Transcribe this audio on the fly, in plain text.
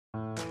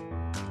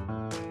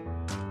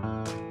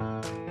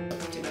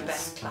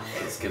clap.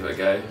 Let's give it a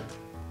go.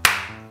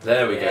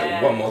 There we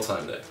go. One more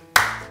time though.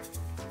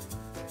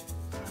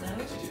 No.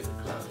 Could you do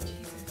it loud?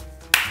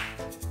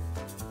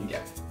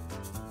 Yeah.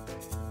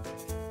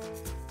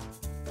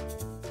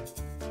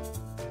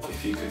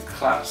 If you could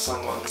clap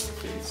someone,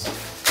 please.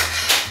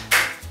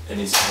 It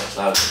needs to be much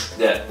louder.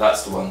 Yeah,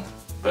 that's the one.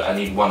 But I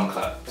need one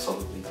clap,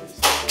 solidly, please.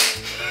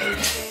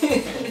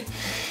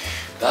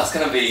 That's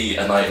going to be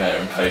a nightmare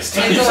in post.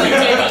 Do it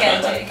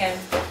again, do it again.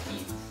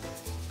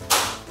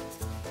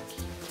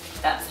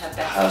 That's her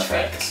best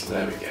Perfect. trick.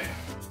 There we go.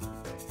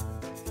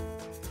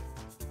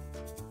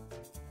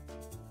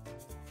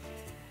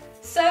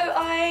 So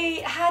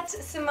I had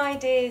some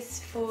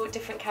ideas for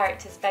different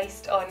characters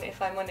based on,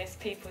 if I'm honest,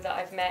 people that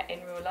I've met in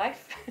real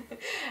life.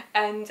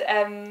 And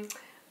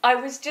I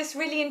was just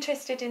really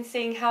interested in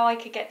seeing how I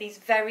could get these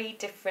very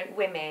different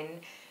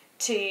women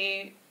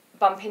to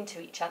bump into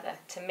each other,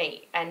 to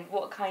meet, and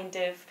what kind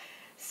of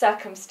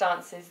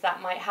circumstances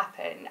that might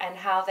happen, and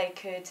how they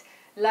could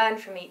learn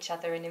from each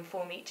other and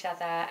inform each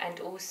other, and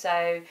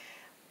also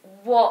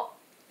what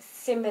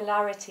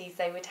similarities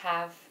they would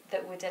have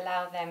that would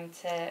allow them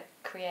to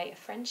create a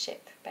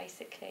friendship,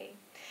 basically,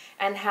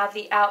 and how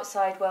the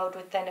outside world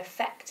would then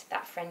affect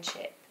that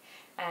friendship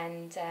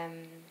and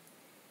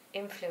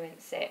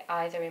influence it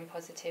either in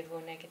positive or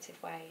negative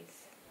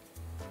ways.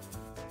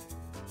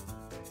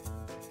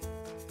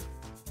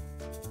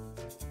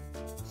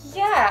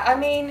 Yeah, I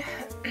mean,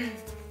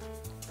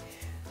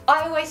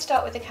 I always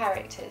start with the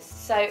characters,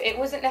 so it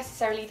wasn't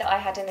necessarily that I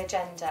had an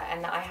agenda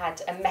and that I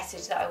had a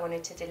message that I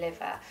wanted to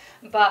deliver,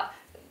 but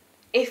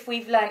if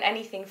we've learned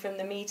anything from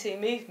the Me Too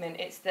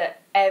movement, it's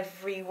that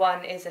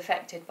everyone is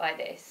affected by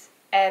this.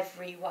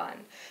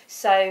 Everyone.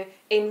 So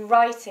in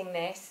writing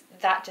this,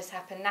 that just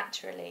happened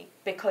naturally,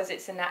 because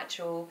it's a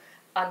natural,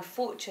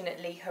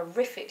 unfortunately,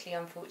 horrifically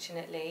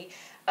unfortunately,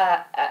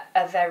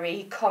 a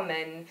very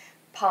common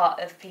part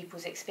of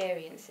people's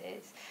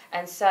experiences.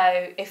 And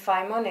so, if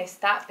I'm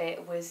honest, that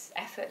bit was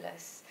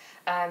effortless.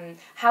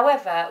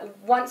 However,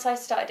 once I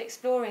started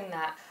exploring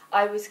that,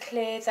 I was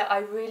clear that I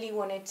really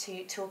wanted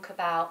to talk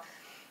about,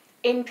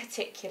 in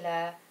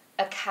particular,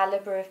 a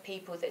calibre of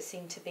people that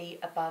seem to be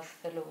above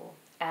the law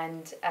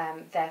and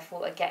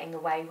therefore are getting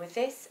away with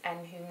this,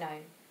 and who know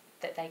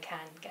that they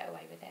can get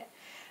away with it.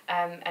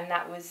 And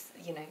that was,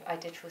 you know, I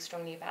did feel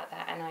strongly about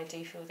that, and I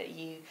do feel that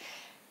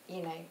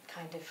you know,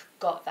 kind of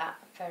got that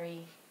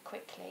very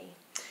quickly.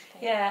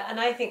 Yeah, and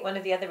I think one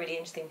of the other really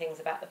interesting things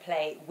about the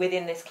play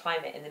within this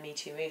climate in the Me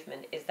Too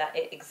movement is that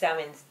it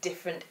examines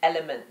different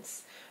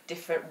elements,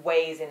 different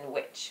ways in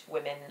which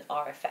women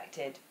are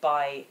affected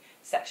by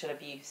sexual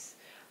abuse.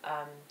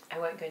 I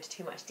won't go into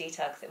too much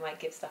detail because it might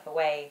give stuff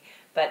away,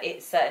 but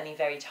it's certainly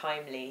very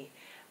timely.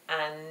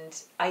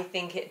 And I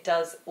think it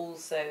does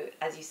also,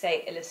 as you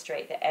say,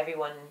 illustrate that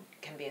everyone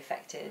can be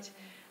affected,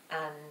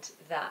 and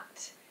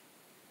that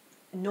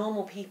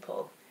normal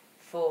people,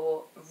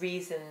 for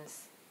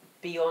reasons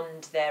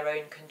beyond their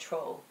own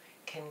control,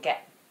 can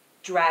get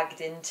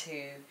dragged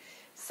into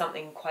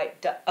something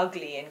quite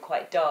ugly and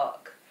quite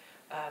dark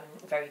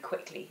very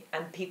quickly,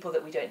 and people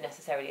that we don't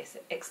necessarily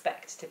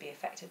expect to be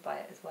affected by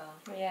it as well.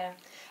 Yeah,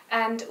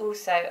 and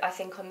also I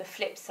think on the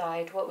flip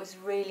side, what was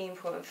really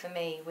important for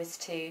me was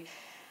to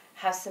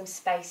have some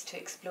space to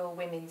explore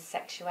women's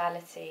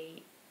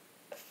sexuality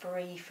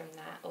free from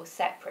that, or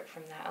separate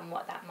from that, and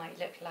what that might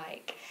look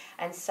like.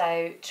 And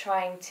so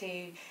trying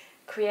to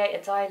create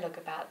a dialogue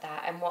about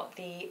that, and what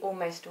the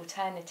almost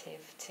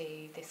alternative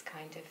to this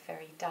kind of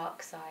very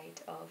dark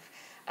side of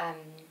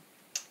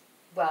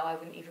well, I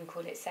wouldn't even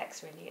call it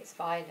sex really, it's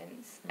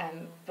violence.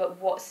 But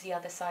what's the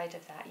other side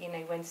of that? You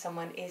know, when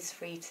someone is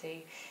free to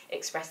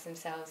express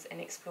themselves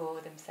and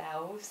explore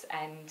themselves,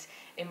 and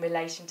in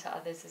relation to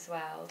others as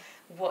well,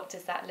 what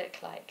does that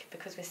look like?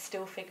 Because we're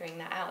still figuring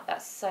that out.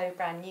 That's so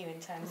brand new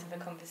in terms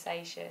of a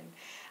conversation.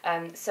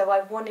 So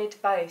I wanted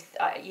both.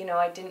 You know,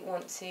 I didn't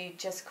want to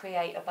just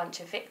create a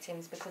bunch of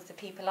victims, because the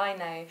people I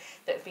know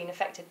that have been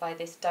affected by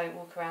this don't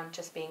walk around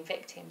just being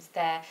victims.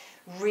 They're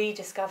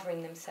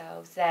rediscovering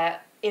themselves. They're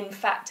in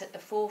fact at the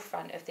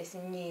forefront of this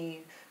new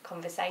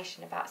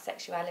conversation about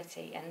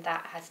sexuality, and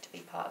that has to be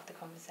part of the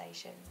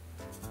conversation.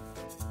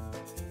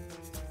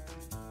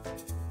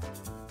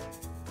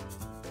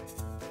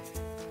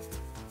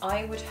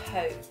 I would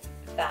hope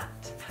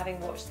that, having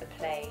watched the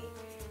play,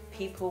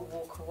 people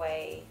walk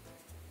away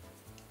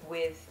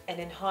with an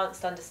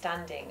enhanced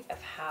understanding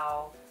of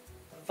how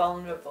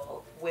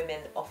vulnerable women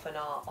often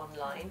are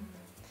online,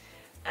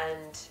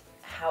 and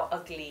how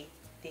ugly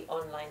the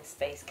online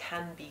space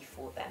can be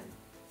for them.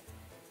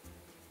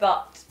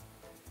 But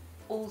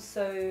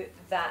also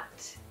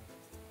that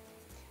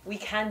we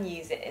can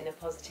use it in a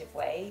positive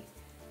way,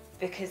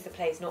 because the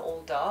play's not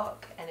all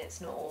dark and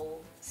it's not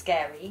all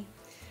scary.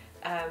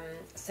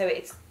 So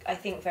it's, I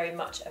think, very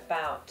much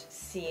about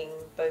seeing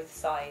both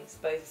sides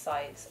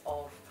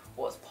of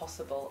what's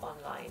possible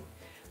online,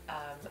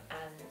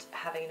 and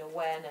having an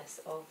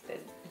awareness of the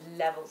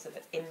levels of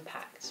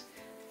impact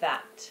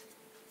that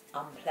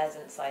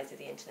unpleasant sides of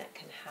the internet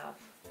can have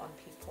on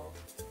people.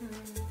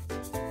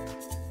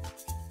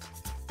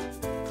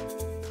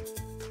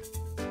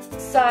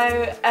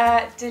 So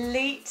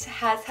Delete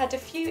has had a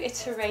few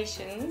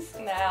iterations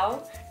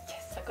now.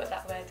 Yes, I got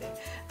that word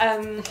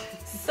in.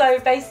 So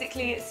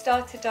basically it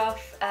started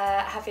off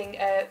having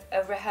a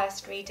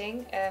rehearsed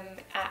reading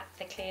at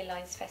the Clear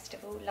Lines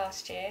Festival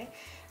last year,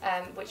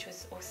 which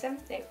was awesome.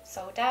 It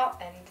sold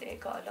out and it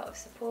got a lot of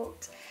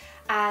support.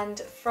 And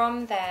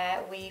from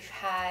there we've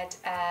had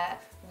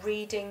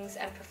readings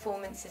and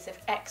performances of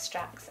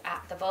extracts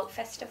at the Vault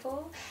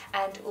Festival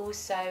and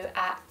also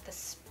at the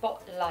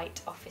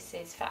Spotlight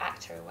offices for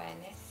actor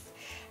awareness.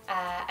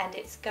 And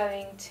it's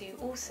going to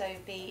also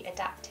be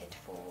adapted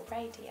for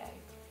radio.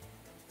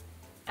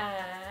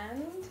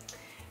 And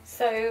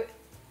so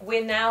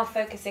we're now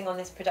focusing on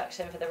this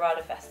production for the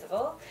RADA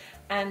Festival,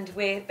 and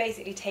we're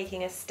basically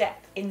taking a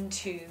step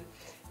into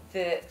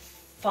the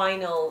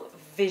final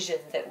vision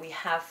that we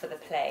have for the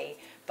play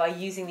by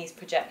using these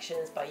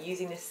projections, by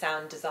using this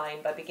sound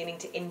design, by beginning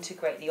to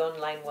integrate the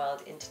online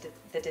world into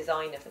the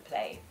design of the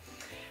play.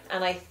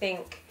 And I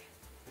think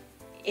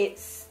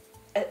it's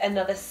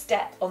another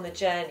step on the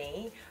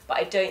journey, but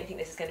I don't think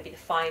this is going to be the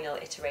final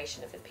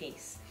iteration of the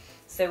piece.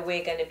 So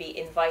we're going to be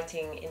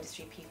inviting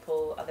industry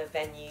people, other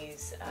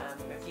venues,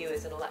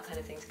 reviewers and all that kind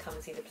of thing to come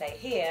and see the play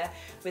here,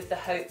 with the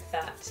hope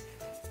that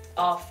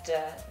after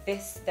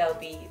this there'll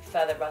be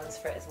further runs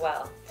for it as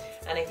well.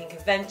 And I think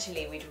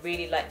eventually we'd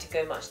really like to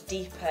go much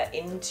deeper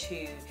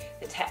into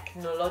the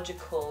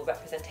technological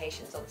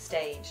representations on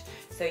stage,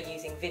 so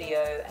using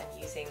video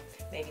and using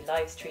maybe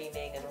live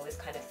streaming and all this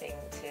kind of thing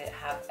to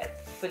have a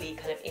fully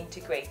kind of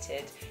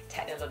integrated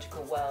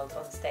technological world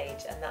on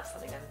stage, and that's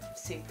something I'm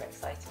super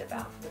excited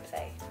about for the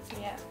play.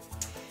 yeah.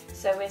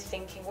 So we're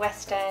thinking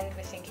West End,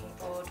 we're thinking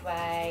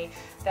Broadway,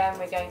 then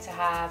we're going to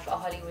have a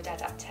Hollywood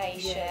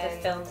adaptation. Yeah,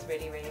 the film's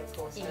really, really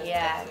important.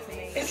 Yeah.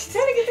 If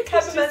you're telling the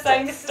cameraman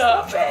saying to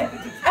stop it.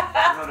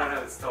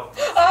 No, stop.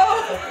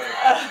 Oh!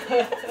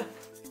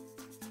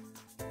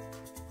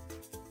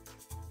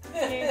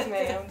 Excuse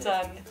me, I'm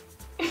done.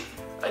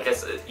 I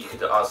guess you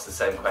could ask the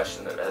same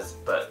question,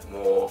 but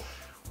more,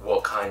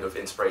 what kind of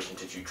inspiration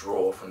did you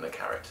draw from the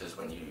characters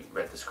when you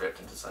read the script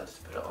and decided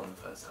to put it on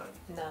the first time?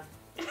 None.